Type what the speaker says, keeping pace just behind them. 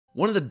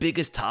One of the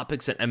biggest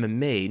topics in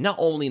MMA, not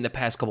only in the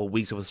past couple of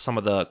weeks with some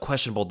of the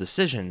questionable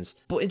decisions,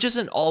 but just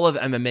in all of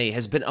MMA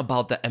has been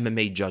about the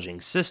MMA judging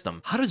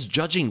system. How does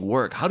judging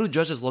work? How do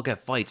judges look at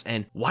fights?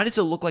 And why does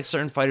it look like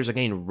certain fighters are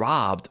getting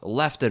robbed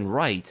left and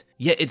right,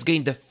 yet it's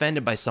getting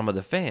defended by some of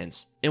the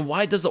fans? And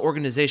why does the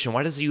organization,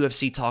 why does the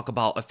UFC talk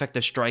about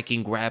effective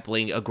striking,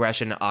 grappling,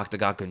 aggression, and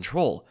octagon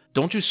control?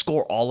 Don't you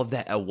score all of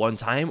that at one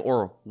time,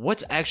 or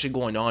what's actually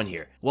going on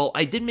here? Well,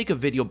 I did make a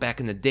video back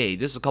in the day,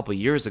 this is a couple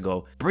years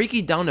ago,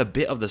 breaking down a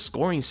bit of the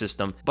scoring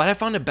system, but I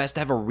found it best to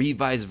have a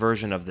revised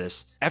version of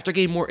this. After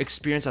getting more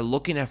experience at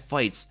looking at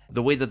fights,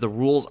 the way that the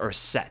rules are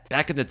set.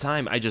 Back in the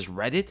time, I just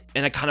read it,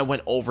 and I kind of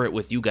went over it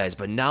with you guys,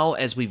 but now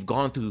as we've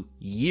gone through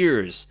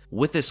years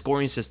with this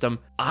scoring system,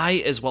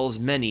 I, as well as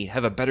many,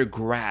 have a better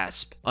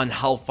grasp on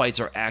how fights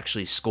are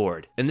actually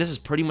scored. And this is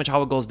pretty much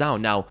how it goes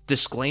down. Now,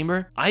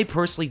 disclaimer, I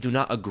personally do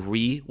not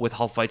agree with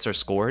how fights are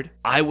scored.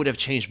 I would have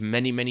changed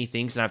many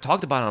things, and I've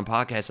talked about it on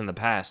podcasts in the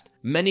past.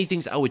 Many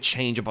things I would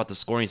change about the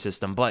scoring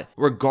system, but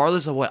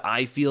regardless of what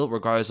I feel,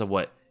 regardless of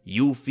what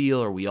you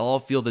feel or we all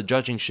feel the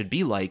judging should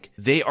be like,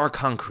 they are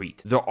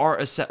concrete. There are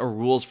a set of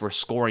rules for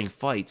scoring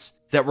fights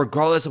that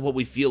regardless of what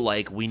we feel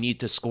like, we need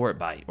to score it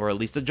by, or at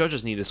least the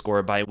judges need to score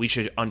it by. We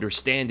should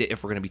understand it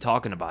if we're going to be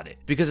talking about it.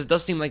 Because it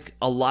does seem like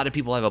a lot of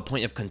people have a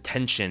point of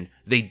contention.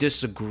 They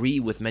disagree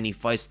with many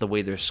fights the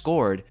way they're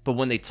scored, but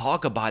when they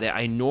talk about it,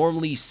 I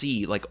normally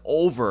see, like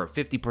over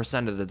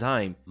 50% of the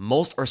time,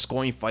 most are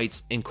scoring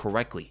fights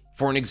incorrectly.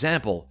 For an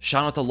example,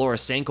 shout out to Laura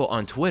Sanko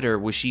on Twitter,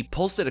 where she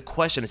posted a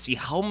question to see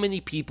how many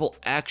people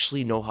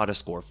actually know how to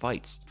score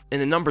fights.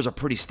 And the numbers are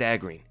pretty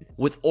staggering,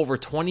 with over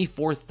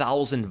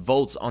 24,000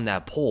 votes on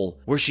that poll,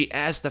 where she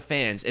asked the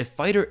fans if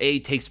fighter A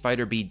takes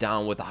fighter B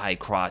down with a high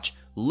crotch,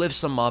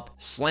 lifts him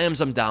up, slams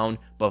him down,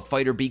 but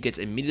fighter B gets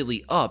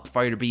immediately up,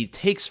 fighter B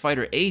takes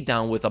fighter A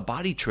down with a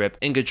body trip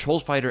and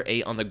controls fighter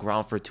A on the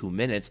ground for 2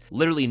 minutes,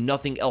 literally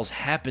nothing else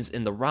happens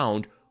in the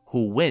round,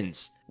 who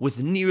wins?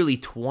 With nearly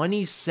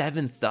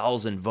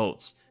 27,000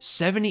 votes,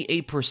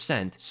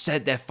 78%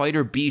 said that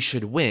fighter B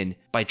should win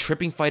by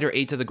tripping fighter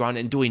A to the ground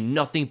and doing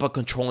nothing but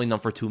controlling them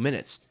for 2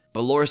 minutes.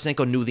 But Laura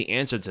Sanko knew the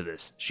answer to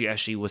this. She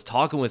actually was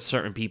talking with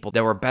certain people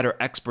that were better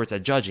experts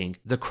at judging.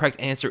 The correct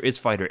answer is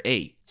fighter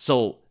A.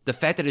 So the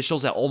fact that it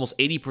shows that almost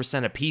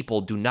 80% of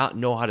people do not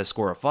know how to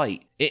score a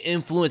fight, it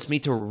influenced me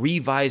to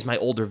revise my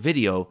older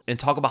video and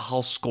talk about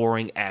how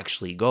scoring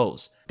actually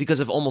goes. Because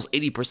if almost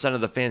 80%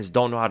 of the fans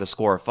don't know how to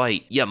score a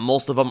fight, yet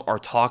most of them are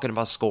talking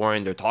about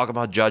scoring, they're talking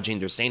about judging,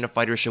 they're saying a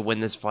fighter should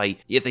win this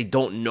fight, yet they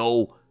don't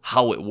know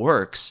how it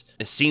works,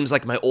 it seems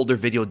like my older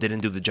video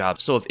didn't do the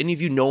job. So if any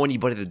of you know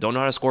anybody that don't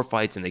know how to score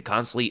fights and they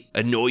constantly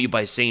annoy you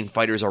by saying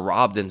fighters are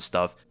robbed and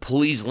stuff,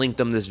 please link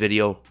them this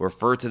video,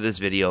 refer to this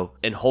video,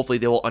 and hopefully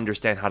they will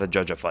understand how to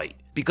judge a fight.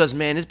 Because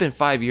man, it's been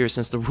 5 years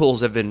since the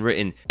rules have been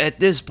written. At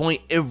this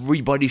point,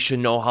 everybody should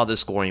know how the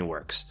scoring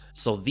works.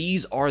 So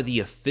these are the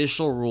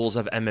official rules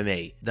of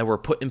MMA that were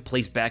put in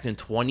place back in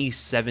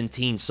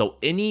 2017. So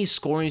any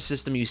scoring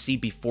system you see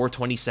before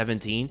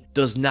 2017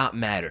 does not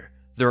matter.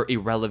 They're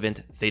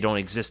irrelevant, they don't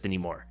exist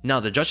anymore. Now,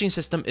 the judging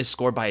system is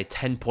scored by a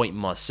 10-point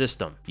must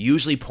system.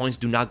 Usually, points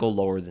do not go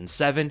lower than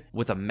 7,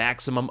 with a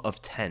maximum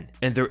of 10.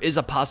 And there is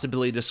a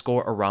possibility to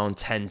score around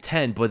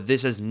 10-10, but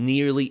this is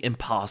nearly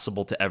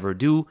impossible to ever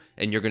do,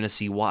 and you're gonna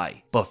see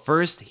why. But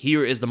first,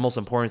 here is the most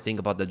important thing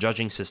about the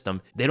judging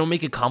system. They don't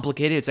make it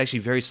complicated, it's actually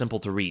very simple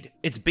to read.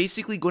 It's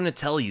basically going to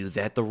tell you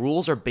that the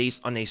rules are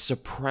based on a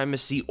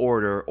supremacy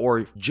order,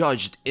 or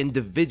judged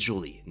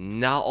individually,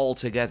 not all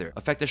together.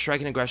 Effective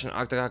striking, aggression,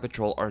 octagon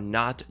control are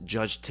not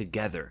judged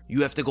together.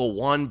 You have to go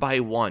one by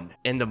one.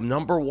 And the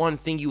number one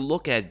thing you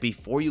look at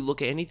before you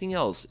look at anything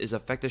else is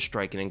effective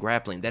striking and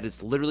grappling. That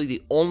is literally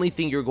the only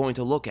thing you're going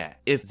to look at.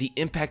 If the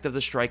impact of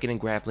the striking and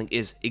grappling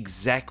is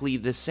exactly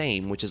the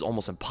same, which is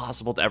almost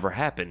impossible to ever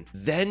happen,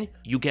 then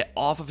you get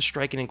off of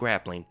striking and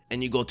grappling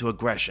and you go to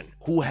aggression.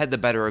 Who had the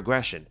better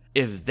aggression?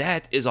 If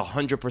that is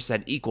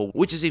 100% equal,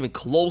 which is even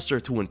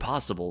closer to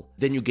impossible,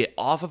 then you get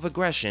off of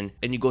aggression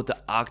and you go to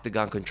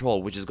octagon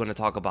control, which is going to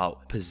talk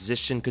about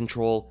position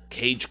control,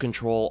 cage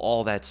control,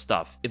 all that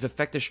stuff. If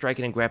effective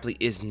striking and grappling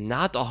is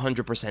not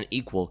 100%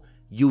 equal,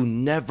 you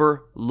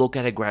never look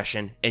at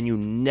aggression and you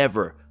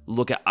never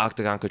look at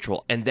octagon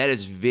control, and that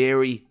is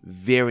very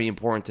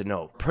important to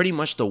know. Pretty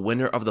much the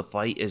winner of the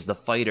fight is the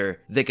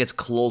fighter that gets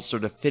closer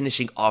to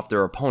finishing off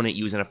their opponent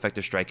using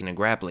effective striking and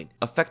grappling.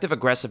 Effective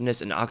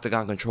aggressiveness and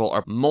octagon control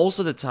are most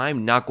of the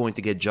time not going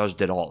to get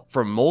judged at all.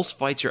 For most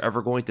fights you're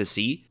ever going to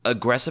see,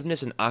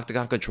 aggressiveness and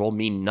octagon control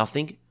mean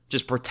nothing.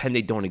 Just pretend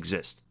they don't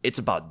exist. It's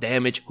about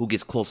damage, who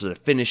gets closer to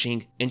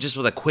finishing, and just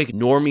with a quick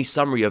normie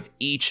summary of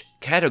each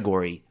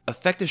category,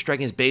 effective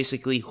striking is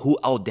basically who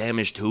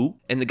outdamaged who,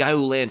 and the guy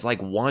who lands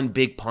like one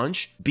big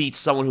punch beats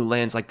someone who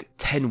lands like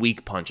 10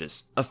 weak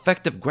punches.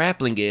 Effective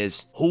grappling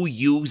is who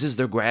uses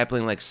their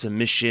grappling like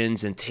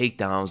submissions and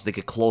takedowns to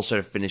get closer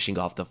to finishing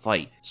off the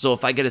fight. So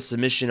if I get a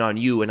submission on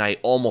you and I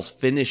almost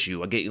finish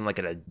you, I get you like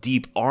at a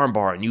deep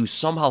armbar and you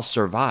somehow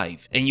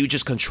survive, and you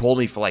just control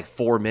me for like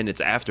 4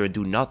 minutes after and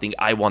do nothing,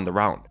 I won the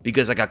round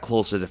because I got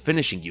closer to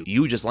finishing you.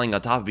 You just laying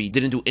on top of me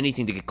didn't do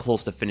anything to get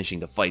close to finishing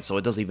the fight, so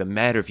it doesn't even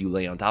matter if you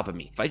lay on top of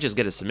me. If I just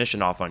get a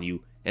submission off on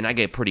you and I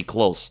get pretty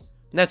close,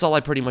 that's all I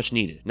pretty much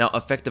needed. Now,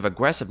 effective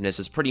aggressiveness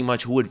is pretty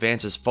much who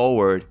advances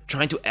forward,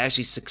 trying to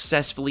actually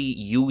successfully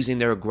using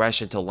their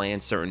aggression to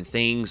land certain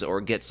things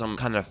or get some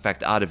kind of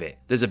effect out of it.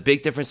 There's a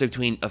big difference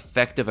between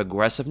effective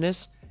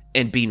aggressiveness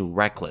and being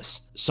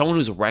reckless. Someone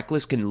who's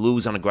reckless can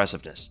lose on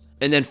aggressiveness.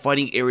 And then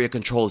fighting area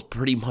control is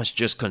pretty much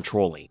just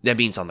controlling. That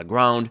means on the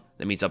ground,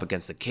 that means up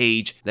against the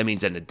cage, that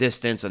means in the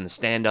distance, in the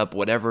stand-up,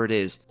 whatever it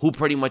is, who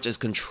pretty much is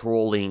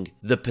controlling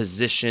the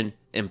position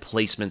and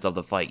placement of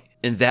the fight.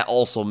 And that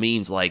also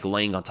means like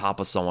laying on top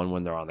of someone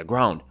when they're on the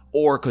ground,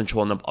 or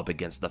controlling them up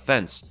against the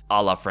fence,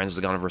 a la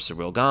Francis Ngannou versus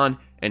Ciryl Gane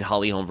and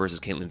Holly Holm versus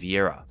Caitlin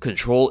Vieira.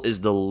 Control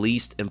is the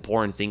least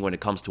important thing when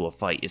it comes to a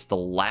fight. It's the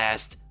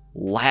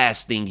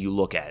last thing you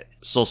look at.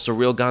 So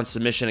Ciryl Gane's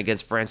submission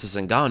against Francis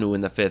Ngannou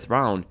in the 5th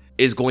round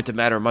is going to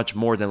matter much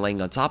more than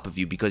laying on top of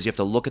you, because you have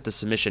to look at the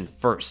submission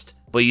first.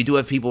 But you do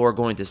have people who are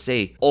going to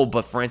say, oh,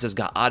 but Francis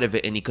got out of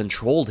it and he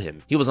controlled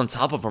him. He was on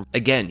top of him.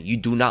 Again, you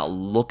do not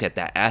look at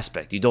that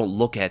aspect. You don't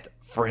look at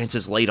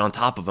Francis laid on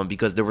top of him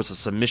because there was a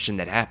submission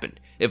that happened.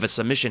 If a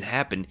submission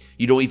happened,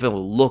 you don't even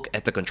look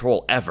at the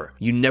control ever.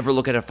 You never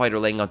look at a fighter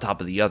laying on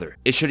top of the other.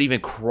 It should even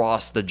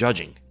cross the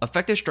judging.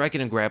 Effective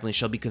striking and grappling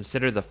shall be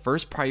considered the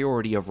first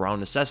priority of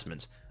round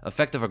assessments.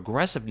 Effective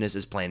aggressiveness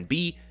is plan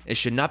B. It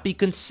should not be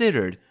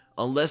considered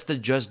unless the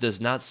judge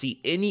does not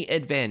see any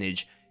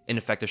advantage in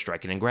effective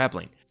striking and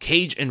grappling.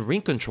 Cage and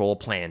ring control,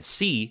 plan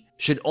C,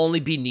 should only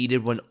be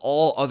needed when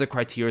all other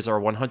criteria are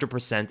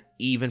 100%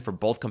 even for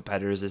both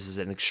competitors. This is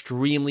an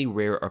extremely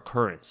rare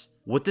occurrence.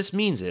 What this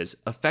means is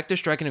effective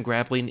striking and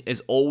grappling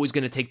is always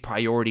going to take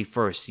priority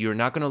first. You're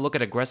not going to look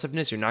at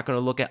aggressiveness, you're not going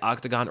to look at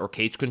octagon or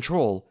cage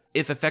control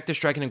if effective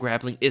striking and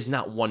grappling is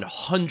not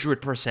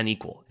 100%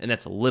 equal, and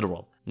that's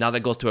literal. Now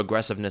that goes to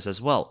aggressiveness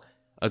as well.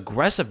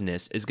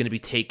 Aggressiveness is going to be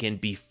taken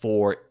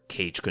before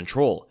cage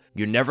control.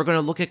 You're never going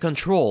to look at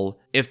control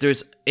if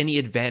there's any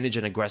advantage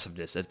in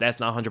aggressiveness, if that's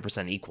not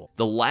 100% equal.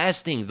 The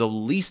last thing, the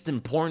least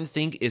important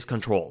thing is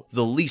control.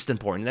 The least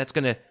important. That's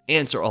going to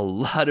answer a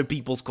lot of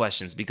people's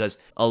questions, because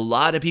a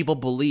lot of people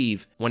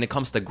believe when it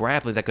comes to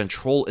grappling that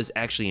control is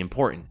actually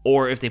important.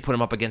 Or if they put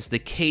them up against the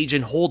cage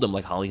and hold them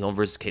like Holly Holm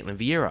versus Caitlin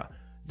Vieira,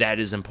 that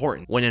is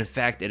important. When in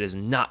fact it is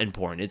not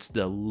important. It's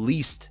the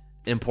least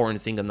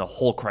important thing in the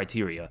whole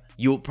criteria.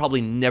 You'll probably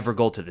never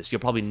go to this.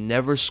 You'll probably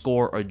never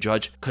score or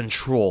judge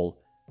control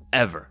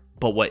ever.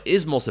 But what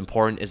is most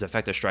important is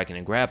effective striking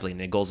and grappling,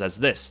 and it goes as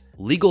this: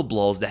 legal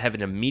blows that have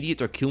an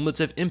immediate or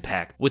cumulative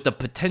impact with the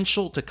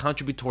potential to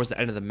contribute towards the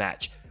end of the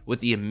match, with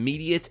the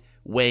immediate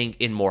weighing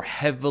in more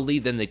heavily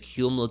than the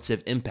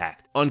cumulative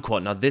impact,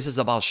 unquote. Now this is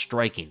about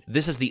striking.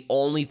 This is the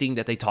only thing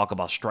that they talk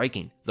about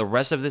striking. The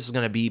rest of this is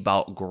going to be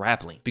about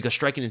grappling, because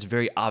striking is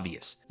very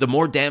obvious. The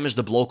more damage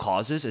the blow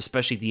causes,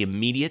 especially the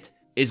immediate,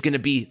 is going to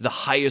be the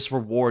highest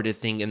rewarded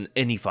thing in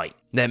any fight.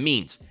 That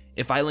means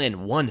if I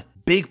land one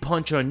big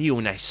punch on you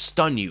and I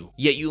stun you,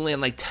 yet you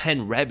land like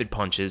 10 rapid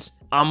punches,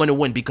 I'm gonna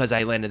win because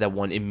I landed that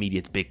one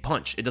immediate big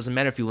punch. It doesn't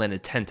matter if you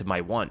landed 10 to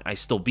my 1, I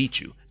still beat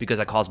you because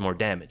I caused more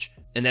damage.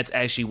 And that's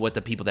actually what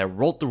the people that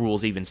wrote the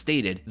rules even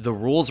stated. The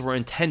rules were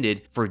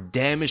intended for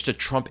damage to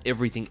trump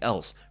everything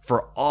else,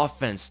 for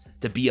offense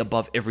to be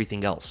above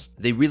everything else.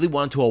 They really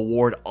wanted to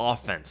award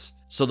offense.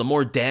 So the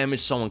more damage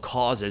someone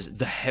causes,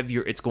 the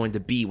heavier it's going to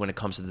be when it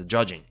comes to the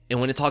judging. And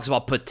when it talks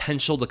about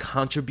potential to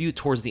contribute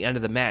towards the end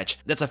of the match,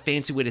 that's a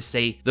fancy way to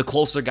say the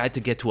closer guy to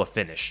get to a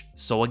finish.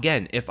 So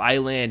again, if I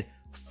land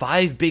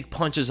 5 big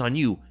punches on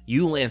you,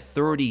 you land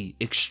 30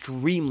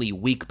 extremely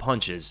weak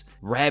punches,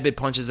 rabid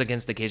punches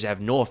against the cage that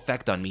have no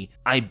effect on me,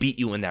 I beat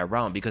you in that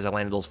round because I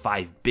landed those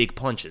 5 big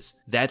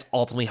punches. That's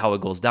ultimately how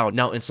it goes down.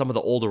 Now, in some of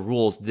the older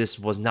rules, this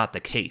was not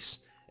the case.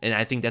 And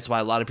I think that's why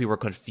a lot of people are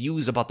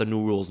confused about the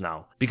new rules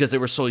now, because they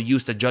were so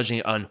used to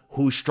judging on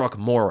who struck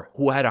more,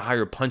 who had a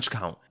higher punch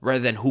count, rather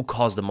than who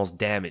caused the most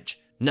damage.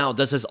 Now,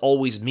 does this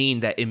always mean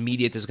that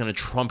immediate is going to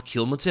trump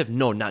cumulative?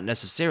 No, not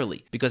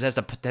necessarily, because it has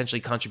to potentially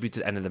contribute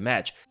to the end of the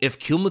match. If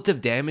cumulative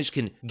damage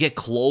can get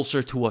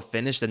closer to a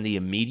finish than the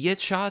immediate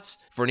shots,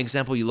 for an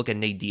example, you look at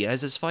Nate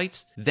Diaz's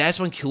fights, that's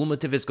when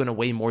cumulative is going to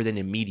weigh more than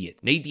immediate.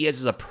 Nate Diaz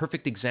is a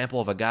perfect example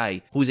of a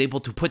guy who's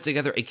able to put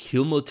together a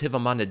cumulative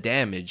amount of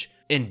damage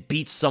and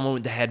beat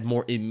someone that had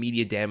more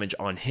immediate damage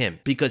on him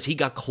because he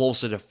got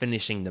closer to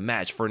finishing the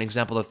match. For an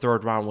example, the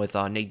third round with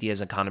Nate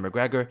Diaz and Conor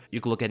McGregor.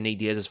 You could look at Nate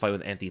Diaz's fight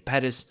with Anthony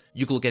Pettis.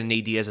 You could look at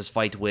Nate Diaz's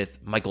fight with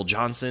Michael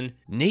Johnson.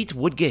 Nate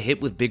would get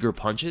hit with bigger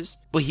punches,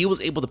 but he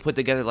was able to put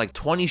together like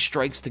 20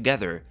 strikes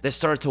together that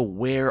started to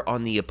wear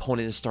on the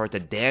opponent and start to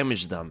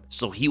damage them,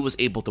 so he was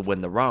able to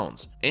win the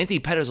rounds. Anthony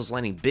Pettis was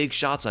landing big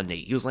shots on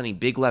Nate. He was landing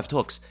big left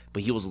hooks,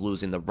 but he was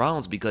losing the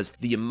rounds because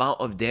the amount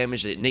of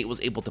damage that Nate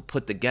was able to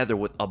put together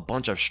with a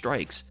bunch of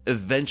strikes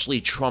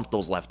eventually trumped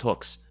those left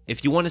hooks.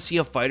 If you want to see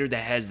a fighter that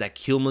has that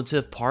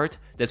cumulative part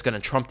that's going to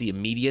trump the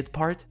immediate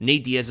part,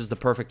 Nate Diaz is the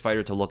perfect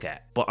fighter to look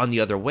at. But on the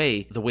other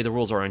way, the way the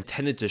rules are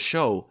intended to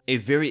show, a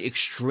very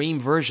extreme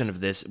version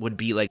of this would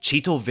be like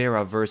Chito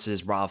Vera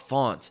versus Rob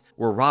Font,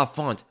 where Rob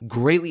Font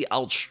greatly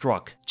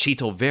outstruck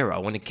Chito Vera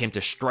when it came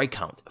to strike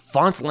count.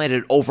 Font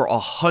landed over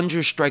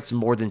 100 strikes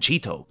more than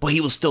Chito, but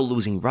he was still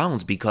losing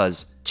rounds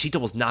because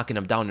Chito was knocking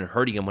him down and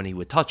hurting him when he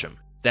would touch him.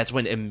 That's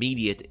when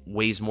immediate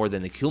weighs more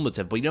than the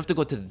cumulative, but you don't have to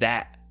go to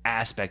that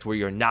aspect where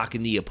you're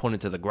knocking the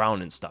opponent to the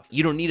ground and stuff.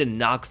 You don't need to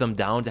knock them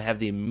down to have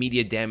the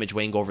immediate damage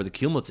weighing over the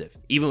cumulative.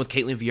 Even with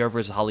Caitlin Vieira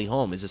versus Holly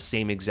Holm is the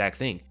same exact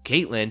thing.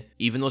 Caitlin,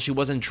 even though she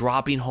wasn't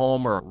dropping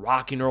Holm or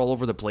rocking her all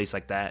over the place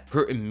like that,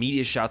 her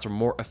immediate shots were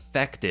more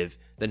effective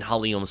than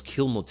Holly Holm's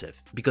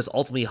cumulative, because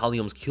ultimately Holly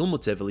Holm's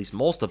cumulative, at least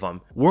most of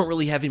them, weren't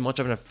really having much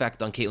of an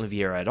effect on Caitlin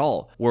Vieira at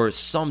all, where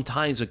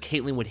sometimes when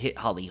Caitlin would hit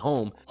Holly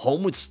Holm,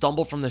 Holm would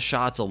stumble from the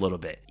shots a little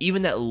bit.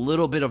 Even that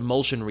little bit of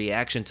motion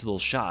reaction to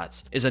those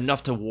shots is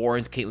enough to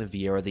warrant Caitlin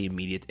Vieira the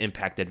immediate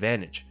impact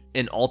advantage,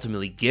 and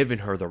ultimately giving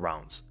her the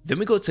rounds. Then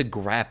we go to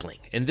grappling,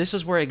 and this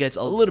is where it gets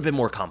a little bit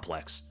more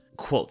complex.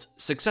 Quote,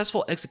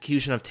 successful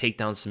execution of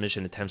takedown,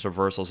 submission attempts,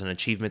 reversals, and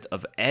achievement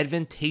of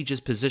advantageous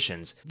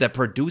positions that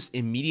produce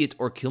immediate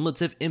or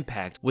cumulative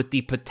impact with the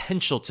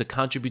potential to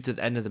contribute to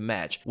the end of the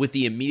match, with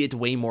the immediate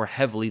weighing more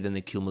heavily than the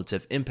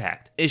cumulative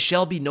impact. It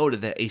shall be noted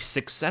that a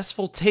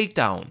successful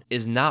takedown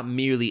is not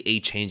merely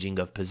a changing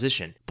of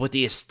position, but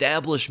the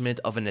establishment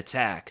of an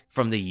attack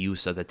from the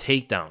use of the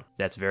takedown.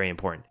 That's very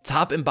important.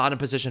 Top and bottom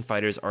position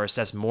fighters are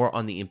assessed more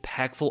on the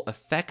impactful,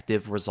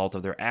 effective result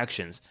of their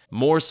actions,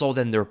 more so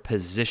than their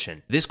position.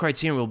 This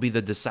criterion will be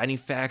the deciding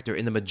factor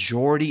in the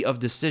majority of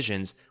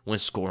decisions when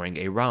scoring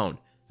a round.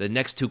 The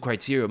next two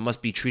criteria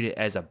must be treated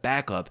as a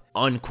backup,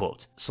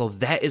 unquote. So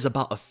that is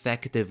about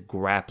effective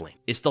grappling.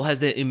 It still has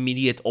the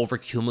immediate over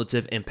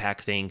cumulative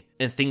impact thing,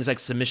 and things like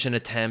submission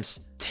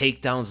attempts,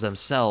 takedowns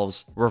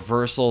themselves,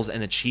 reversals,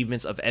 and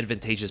achievements of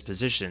advantageous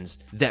positions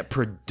that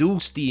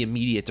produce the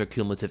immediate or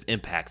cumulative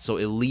impact, so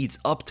it leads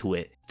up to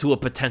it, to a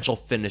potential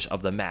finish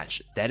of the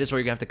match. That is where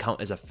you're gonna have to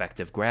count as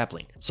effective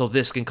grappling. So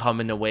this can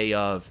come in a way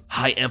of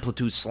high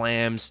amplitude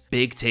slams,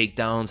 big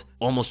takedowns,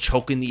 almost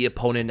choking the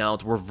opponent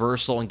out,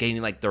 reversal and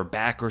gaining like their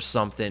back or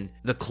something.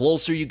 The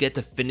closer you get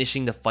to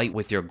finishing the fight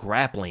with your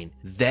grappling,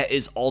 that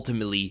is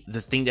ultimately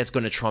the thing that's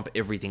gonna trump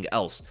everything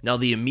else. Now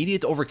the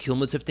immediate over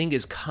cumulative thing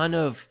is kind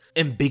of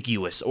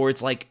ambiguous, or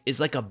it's like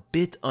a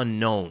bit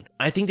unknown.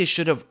 I think they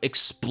should have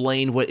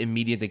explained what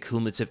immediate and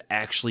cumulative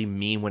actually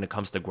mean when it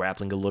comes to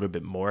grappling a little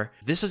bit more.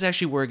 This is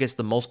actually where it gets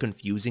the most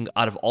confusing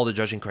out of all the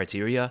judging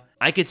criteria.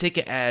 I could take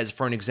it as,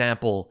 for an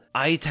example,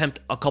 I attempt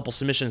a couple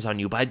submissions on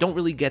you, but I don't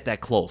really get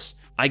that close.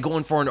 I go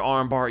in for an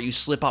armbar, you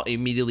slip out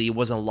immediately, it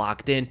wasn't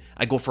locked in.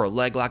 I go for a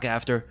leg lock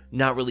after,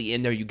 not really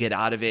in there, you get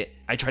out of it.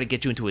 I try to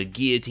get you into a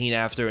guillotine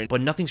after,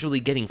 but nothing's really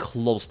getting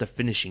close to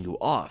finishing you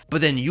off.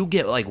 But then you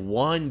get like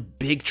one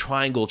big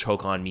triangle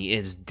choke on me,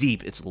 it's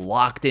deep, it's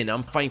locked in,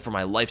 I'm fighting for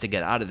my life to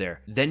get out of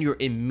there. Then your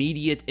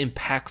immediate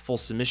impactful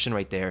submission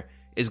right there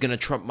is going to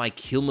trump my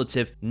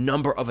cumulative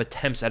number of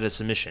attempts at a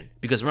submission.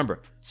 Because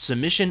remember,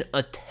 submission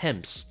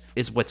attempts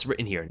is what's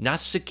written here, not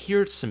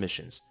secured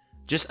submissions.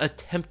 Just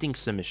attempting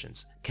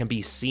submissions can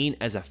be seen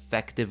as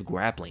effective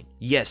grappling.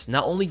 Yes,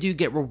 not only do you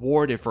get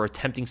rewarded for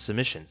attempting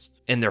submissions,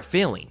 and they're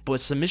failing,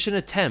 but submission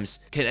attempts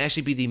can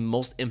actually be the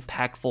most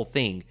impactful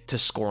thing to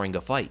scoring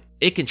a fight.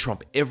 It can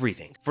trump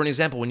everything. For an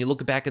example, when you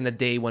look back in the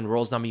day when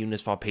Rose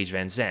Namajunas fought Paige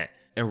Van Zandt,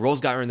 and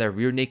Rose got her in that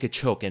rear naked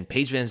choke, and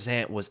Paige Van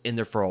Zandt was in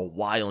there for a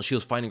while, and she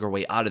was finding her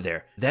way out of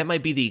there. That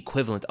might be the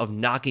equivalent of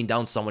knocking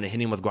down someone and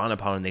hitting them with ground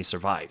and pound and they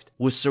survived.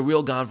 With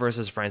Ciryl Gane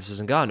versus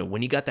Francis Ngannou,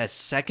 when he got that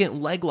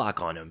second leg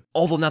lock on him,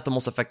 although not the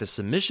most effective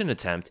submission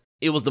attempt,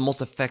 it was the most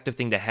effective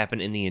thing that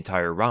happened in the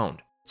entire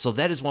round. So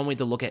that is one way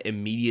to look at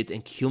immediate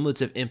and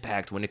cumulative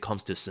impact when it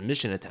comes to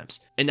submission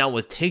attempts. And now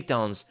with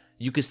takedowns,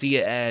 you could see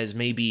it as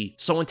maybe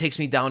someone takes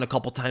me down a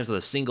couple times with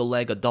a single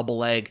leg, a double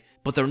leg,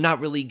 but they're not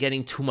really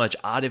getting too much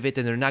out of it,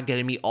 and they're not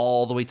getting me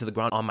all the way to the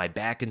ground on my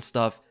back and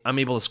stuff. I'm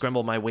able to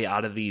scramble my way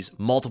out of these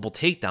multiple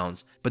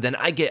takedowns, but then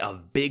I get a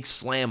big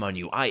slam on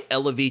you. I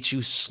elevate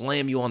you,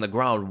 slam you on the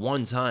ground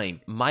one time.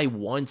 My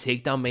one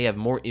takedown may have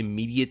more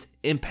immediate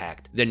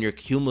impact than your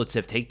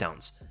cumulative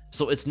takedowns.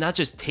 So it's not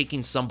just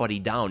taking somebody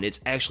down, it's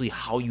actually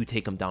how you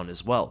take them down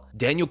as well.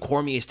 Daniel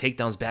Cormier's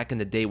takedowns back in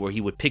the day where he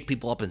would pick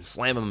people up and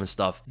slam them and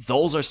stuff,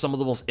 those are some of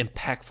the most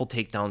impactful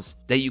takedowns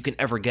that you can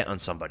ever get on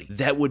somebody.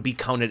 That would be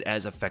counted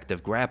as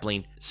effective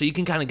grappling, so you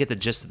can kind of get the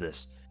gist of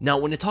this. Now,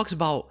 when it talks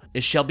about,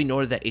 it shall be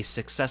noted that a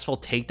successful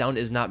takedown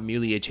is not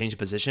merely a change of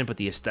position, but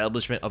the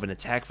establishment of an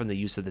attack from the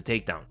use of the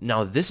takedown.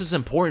 Now, this is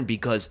important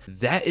because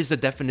that is the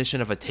definition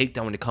of a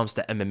takedown when it comes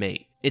to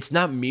MMA. It's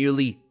not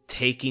merely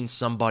taking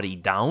somebody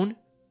down,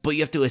 but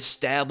you have to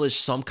establish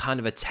some kind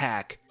of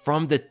attack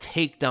from the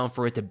takedown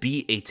for it to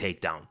be a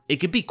takedown. It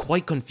could be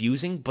quite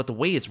confusing, but the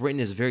way it's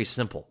written is very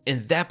simple.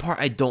 And that part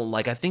I don't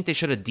like. I think they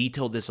should have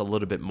detailed this a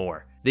little bit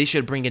more. They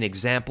should bring in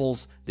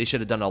examples. They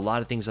should have done a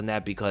lot of things on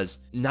that because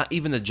not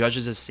even the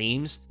judges, it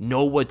seems,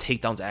 know what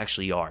takedowns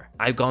actually are.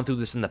 I've gone through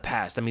this in the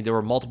past. I mean, there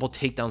were multiple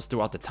takedowns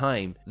throughout the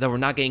time that were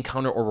not getting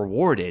countered or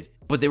rewarded,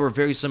 but they were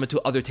very similar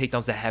to other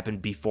takedowns that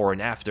happened before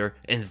and after,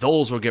 and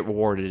those will get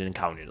rewarded and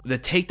counted. The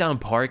takedown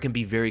part can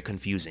be very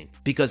confusing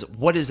because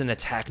what is an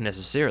attack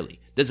necessarily?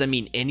 Does that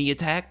mean any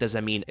attack? Does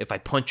that mean if I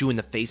punch you in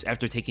the face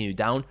after taking you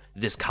down,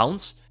 this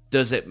counts?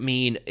 Does it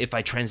mean if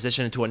I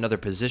transition into another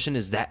position,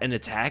 is that an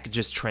attack,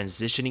 just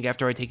transitioning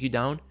after I take you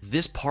down?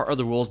 This part of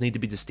the rules need to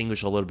be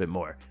distinguished a little bit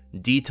more,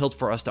 detailed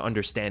for us to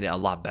understand it a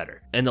lot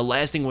better. And the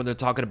last thing when they're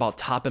talking about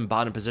top and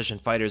bottom position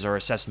fighters are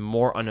assessed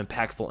more on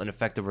impactful and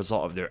effective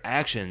result of their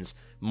actions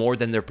more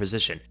than their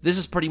position. This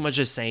is pretty much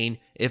just saying,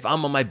 if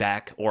I'm on my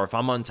back or if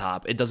I'm on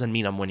top, it doesn't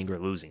mean I'm winning or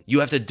losing. You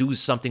have to do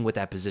something with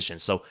that position.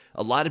 So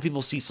a lot of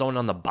people see someone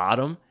on the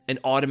bottom and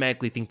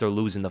automatically think they're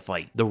losing the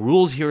fight. The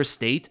rules here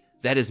state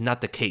that is not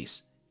the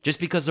case. Just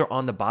because they're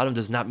on the bottom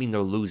does not mean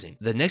they're losing.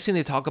 The next thing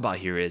they talk about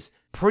here is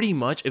pretty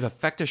much if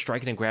effective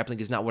striking and grappling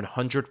is not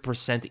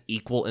 100%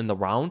 equal in the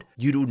round,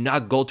 you do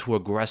not go to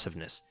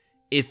aggressiveness.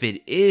 If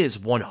it is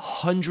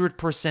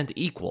 100%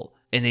 equal,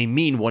 and they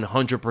mean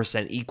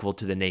 100% equal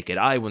to the naked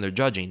eye when they're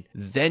judging,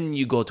 then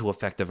you go to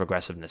effective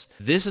aggressiveness.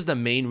 This is the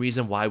main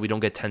reason why we don't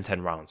get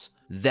 10-10 rounds.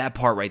 That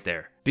part right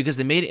there. Because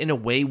they made it in a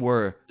way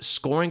where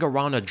scoring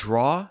around a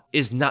draw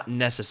is not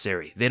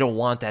necessary. They don't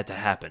want that to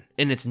happen.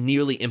 And it's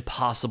nearly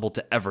impossible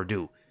to ever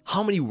do.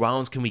 How many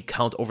rounds can we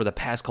count over the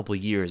past couple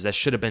of years that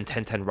should have been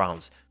 10-10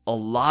 rounds? A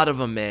lot of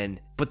them, man.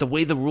 But the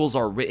way the rules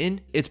are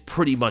written, it's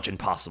pretty much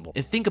impossible.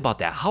 And think about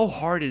that, how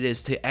hard it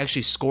is to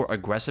actually score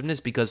aggressiveness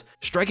because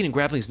striking and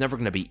grappling is never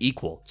going to be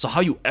equal. So how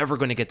are you ever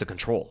going to get to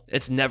control?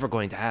 It's never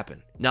going to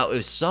happen. Now,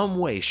 if some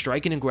way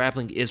striking and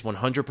grappling is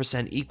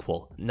 100%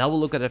 equal, now we'll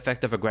look at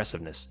effective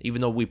aggressiveness,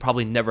 even though we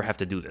probably never have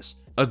to do this.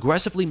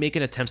 Aggressively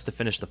making attempts to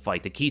finish the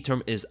fight. The key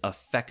term is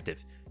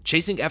effective.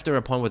 Chasing after an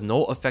opponent with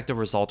no effective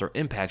result or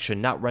impact should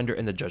not render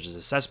in the judge's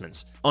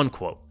assessments.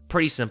 Unquote.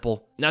 Pretty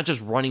simple. Not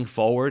just running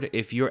forward.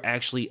 If you're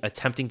actually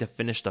attempting to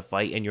finish the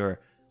fight and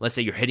let's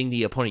say you're hitting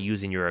the opponent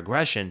using your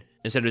aggression,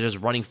 instead of just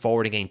running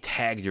forward and getting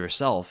tagged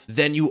yourself,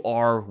 then you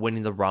are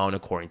winning the round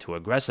according to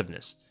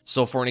aggressiveness.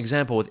 So for an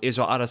example, with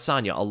Israel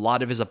Adesanya, a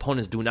lot of his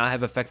opponents do not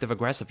have effective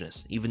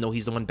aggressiveness, even though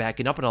he's the one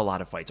backing up in a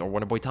lot of fights, or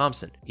Wonderboy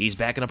Thompson. He's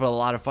backing up in a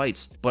lot of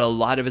fights, but a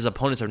lot of his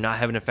opponents are not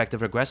having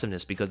effective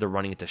aggressiveness because they're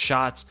running into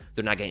shots,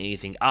 they're not getting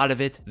anything out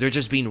of it, they're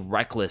just being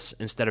reckless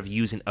instead of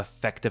using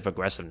effective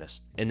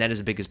aggressiveness. And that is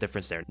the biggest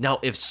difference there. Now,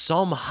 if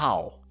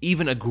somehow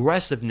even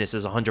aggressiveness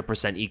is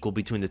 100% equal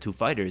between the two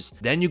fighters,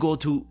 then you go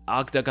to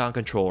octagon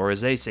control, or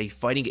as they say,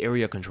 fighting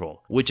area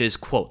control, which is,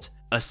 quote,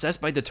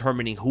 assessed by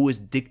determining who is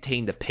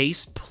dictating the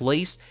pace,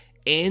 place,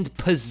 and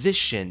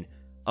position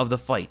of the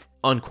fight,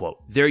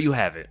 unquote. There you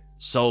have it.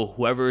 So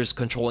whoever is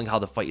controlling how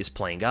the fight is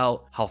playing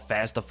out, how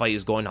fast the fight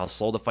is going, how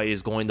slow the fight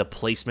is going, the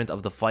placement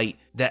of the fight,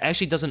 that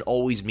actually doesn't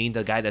always mean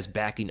the guy that's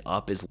backing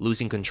up is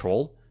losing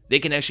control. They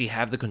can actually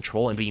have the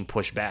control and being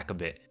pushed back a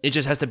bit. It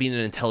just has to be in an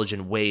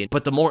intelligent way.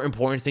 But the more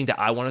important thing that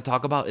I want to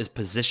talk about is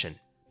position.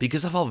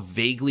 Because of how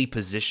vaguely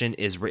position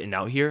is written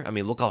out here, I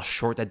mean, look how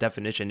short that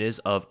definition is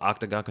of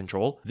octagon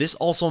control. This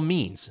also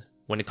means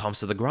when it comes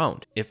to the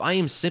ground, if I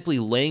am simply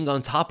laying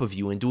on top of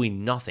you and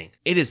doing nothing,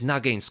 it is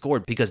not getting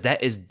scored because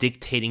that is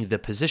dictating the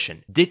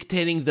position.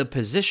 Dictating the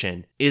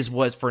position is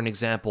what, for an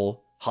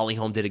example, Holly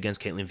Holm did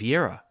against Caitlin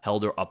Vieira,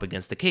 held her up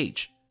against the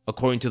cage.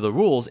 According to the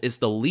rules, it's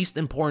the least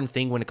important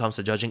thing when it comes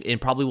to judging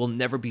and probably will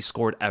never be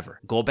scored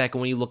ever. Go back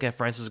and when you look at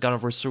Francis Ngannou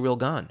versus Ciryl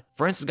Gane.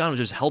 Francis Ngannou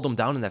just held him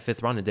down in that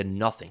 5th round and did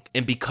nothing.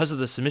 And because of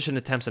the submission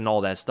attempts and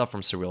all that stuff from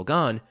Ciryl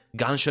Gane,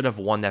 Gane should have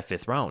won that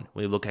 5th round.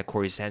 When you look at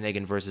Corey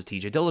Sandhagen versus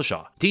TJ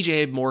Dillashaw,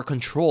 TJ had more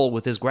control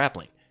with his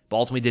grappling, but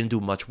ultimately didn't do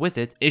much with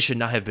it. It should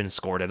not have been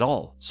scored at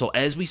all. So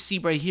as we see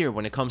right here,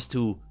 when it comes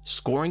to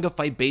scoring a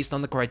fight based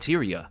on the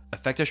criteria,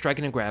 effective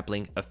striking and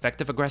grappling,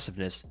 effective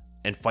aggressiveness,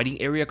 and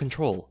fighting area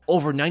control,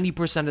 over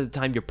 90% of the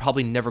time, you're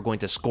probably never going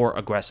to score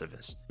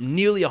aggressiveness.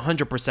 Nearly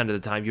 100% of the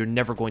time, you're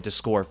never going to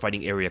score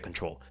fighting area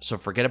control. So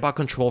forget about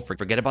control,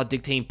 forget about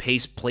dictating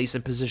pace, place,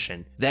 and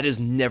position. That is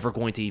never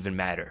going to even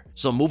matter.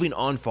 So moving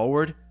on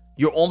forward,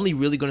 you're only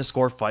really going to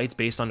score fights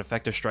based on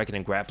effective striking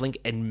and grappling,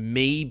 and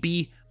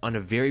maybe on a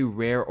very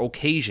rare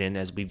occasion,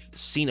 as we've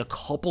seen a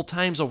couple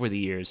times over the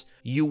years,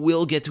 you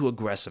will get to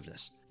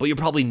aggressiveness, but you'll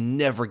probably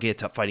never get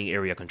to fighting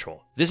area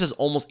control. This is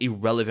almost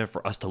irrelevant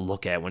for us to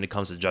look at when it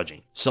comes to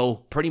judging. So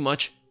pretty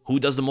much, who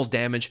does the most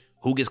damage,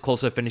 who gets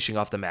closer to finishing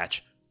off the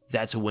match,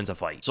 that's who wins a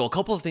fight. So a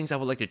couple of things I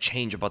would like to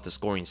change about the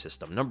scoring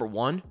system. Number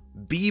one,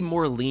 be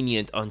more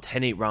lenient on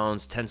 10-8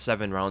 rounds,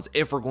 10-7 rounds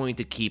if we're going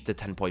to keep the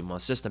 10-point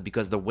must system,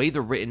 because the way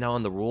they're written now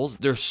in the rules,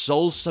 they're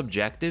so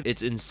subjective,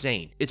 it's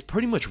insane. It's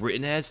pretty much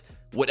written as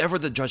whatever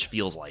the judge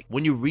feels like.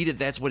 When you read it,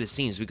 that's what it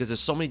seems, because there's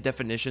so many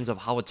definitions of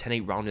how a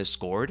 10-8 round is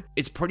scored.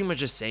 It's pretty much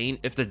just saying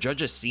if the judge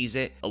just sees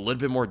it a little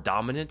bit more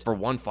dominant for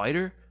one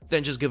fighter,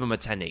 then just give him a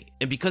 10-8.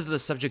 And because of the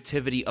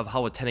subjectivity of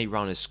how a 10-8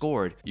 round is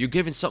scored, you're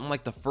giving something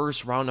like the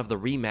first round of the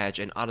rematch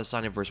in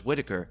Adesanya vs.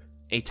 Whitaker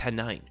a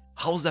 10-9.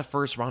 How is that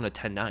first round a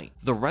 10-9?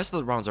 The rest of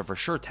the rounds are for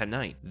sure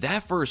 10-9.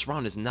 That first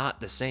round is not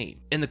the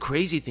same. And the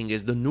crazy thing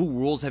is the new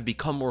rules have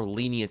become more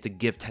lenient to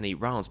give 10-8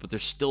 rounds, but they're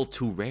still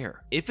too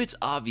rare. If it's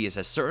obvious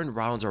that certain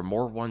rounds are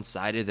more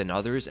one-sided than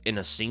others in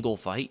a single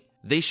fight,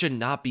 they should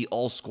not be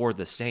all scored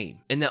the same.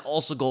 And that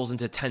also goes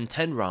into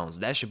 10-10 rounds.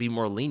 That should be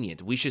more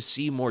lenient. We should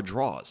see more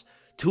draws.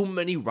 Too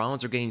many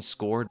rounds are getting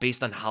scored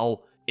based on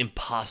how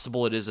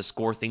impossible it is to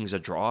score things a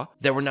draw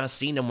that we're not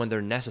seeing them when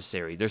they're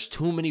necessary. There's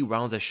too many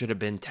rounds that should have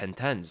been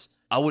 10-10s.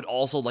 I would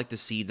also like to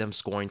see them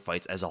scoring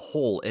fights as a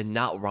whole and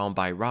not round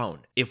by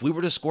round. If we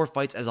were to score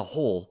fights as a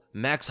whole,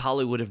 Max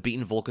Holloway would have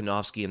beaten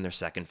Volkanovski in their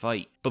second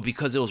fight. But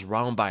because it was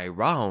round by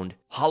round,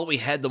 Holloway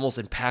had the most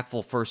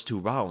impactful first two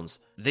rounds.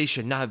 They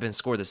should not have been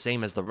scored the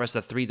same as the rest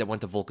of the three that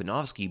went to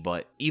Volkanovski,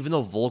 but even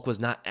though Volk was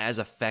not as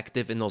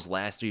effective in those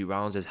last 3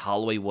 rounds as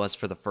Holloway was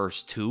for the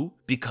first 2,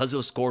 because it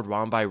was scored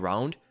round by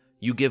round,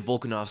 you give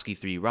Volkanovski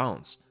 3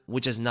 rounds,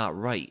 which is not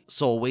right.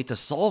 So a way to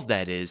solve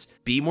that is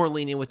be more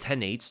lenient with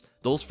 10-8s.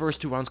 Those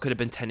first 2 rounds could have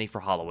been 10-8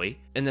 for Holloway,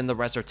 and then the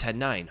rest are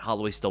 10-9.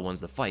 Holloway still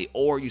wins the fight.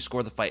 Or you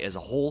score the fight as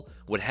a whole.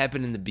 What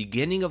happened in the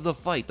beginning of the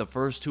fight, the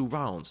first 2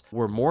 rounds,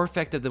 were more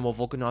effective than what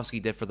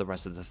Volkanovski did for the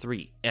rest of the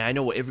 3. And I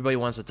know what everybody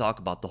wants to talk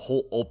about, the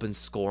whole open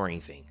scoring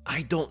thing.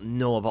 I don't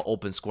know about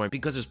open scoring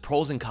because there's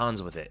pros and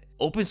cons with it.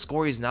 Open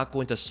scoring is not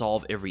going to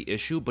solve every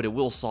issue, but it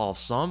will solve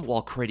some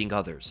while creating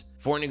others.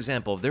 For an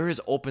example, if there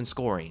is open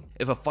scoring,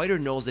 if a fighter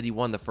knows that he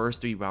won the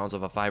first 3 rounds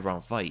of a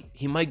 5-round fight,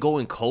 he might go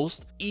and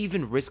coast,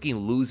 even risking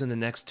losing the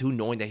next 2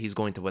 knowing that he's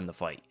going to win the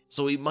fight.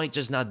 So he might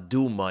just not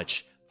do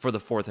much for the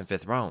 4th and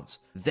 5th rounds.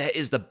 That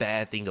is the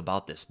bad thing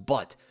about this.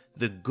 But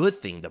the good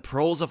thing, the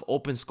pros of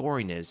open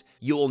scoring is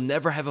you will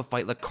never have a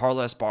fight like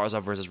Carla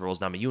Esparza versus Rose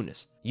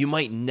Namajunas. You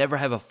might never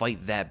have a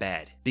fight that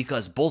bad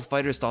because both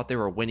fighters thought they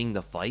were winning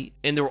the fight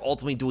and they were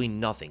ultimately doing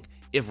nothing.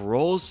 If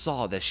Rose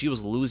saw that she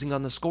was losing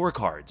on the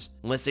scorecards,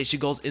 let's say she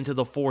goes into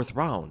the 4th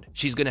round,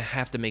 she's going to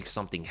have to make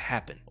something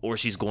happen, or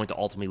she's going to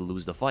ultimately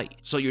lose the fight.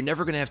 So you're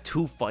never going to have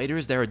 2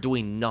 fighters that are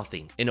doing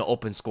nothing in an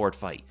open scored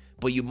fight.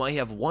 But you might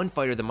have one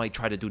fighter that might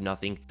try to do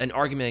nothing. An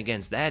argument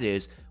against that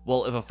is,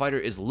 well, if a fighter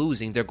is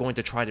losing, they're going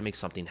to try to make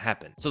something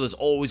happen. So there's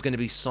always going to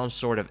be some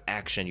sort of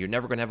action. You're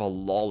never going to have a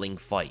lulling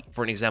fight.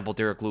 For an example,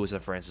 Derek Lewis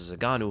and Francis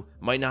Ngannou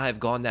might not have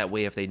gone that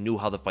way if they knew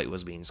how the fight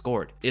was being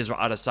scored. Israel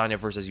Adesanya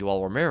versus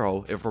Yoel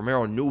Romero, if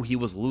Romero knew he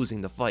was losing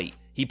the fight,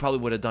 he probably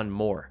would have done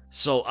more.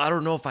 So I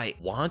don't know if I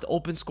want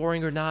open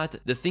scoring or not.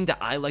 The thing that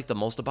I like the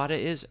most about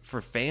it is,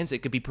 for fans, it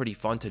could be pretty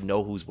fun to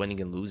know who's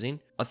winning and losing.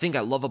 A thing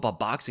I love about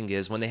boxing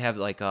is when they have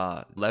like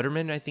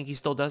Letterman, I think he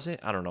still does it.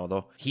 I don't know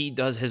though. He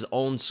does his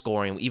own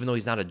scoring. Even though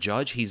he's not a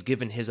judge, he's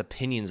given his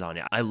opinions on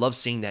it. I love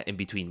seeing that in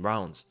between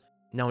rounds.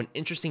 Now, an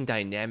interesting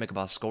dynamic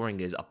about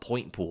scoring is a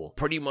point pool.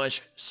 Pretty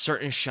much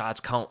certain shots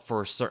count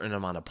for a certain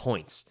amount of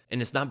points.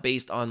 And it's not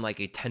based on like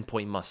a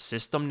 10-point must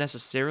system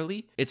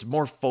necessarily. It's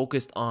more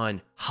focused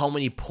on how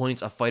many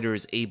points a fighter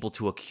is able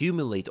to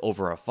accumulate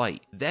over a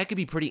fight. That could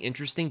be pretty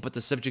interesting, but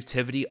the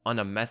subjectivity on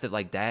a method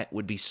like that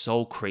would be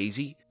so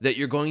crazy that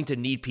you're going to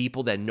need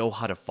people that know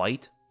how to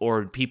fight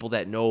or people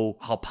that know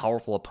how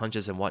powerful a punch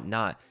is and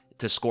whatnot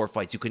to score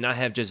fights. You could not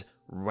have just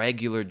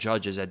regular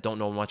judges that don't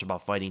know much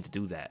about fighting to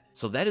do that.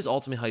 So that is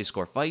ultimately how you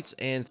score fights,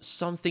 and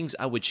some things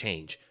I would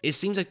change. It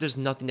seems like there's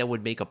nothing that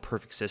would make a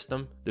perfect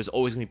system. There's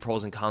always gonna be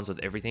pros and cons with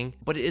everything,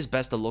 but it is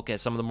best to look at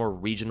some of the more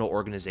regional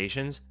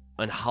organizations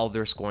and how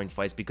they're scoring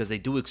fights because they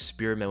do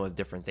experiment with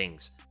different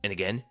things. And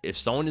again, if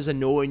someone is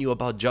annoying you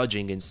about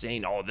judging and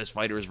saying, oh, this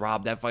fighter is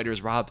robbed, that fighter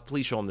is robbed,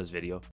 please show them this video.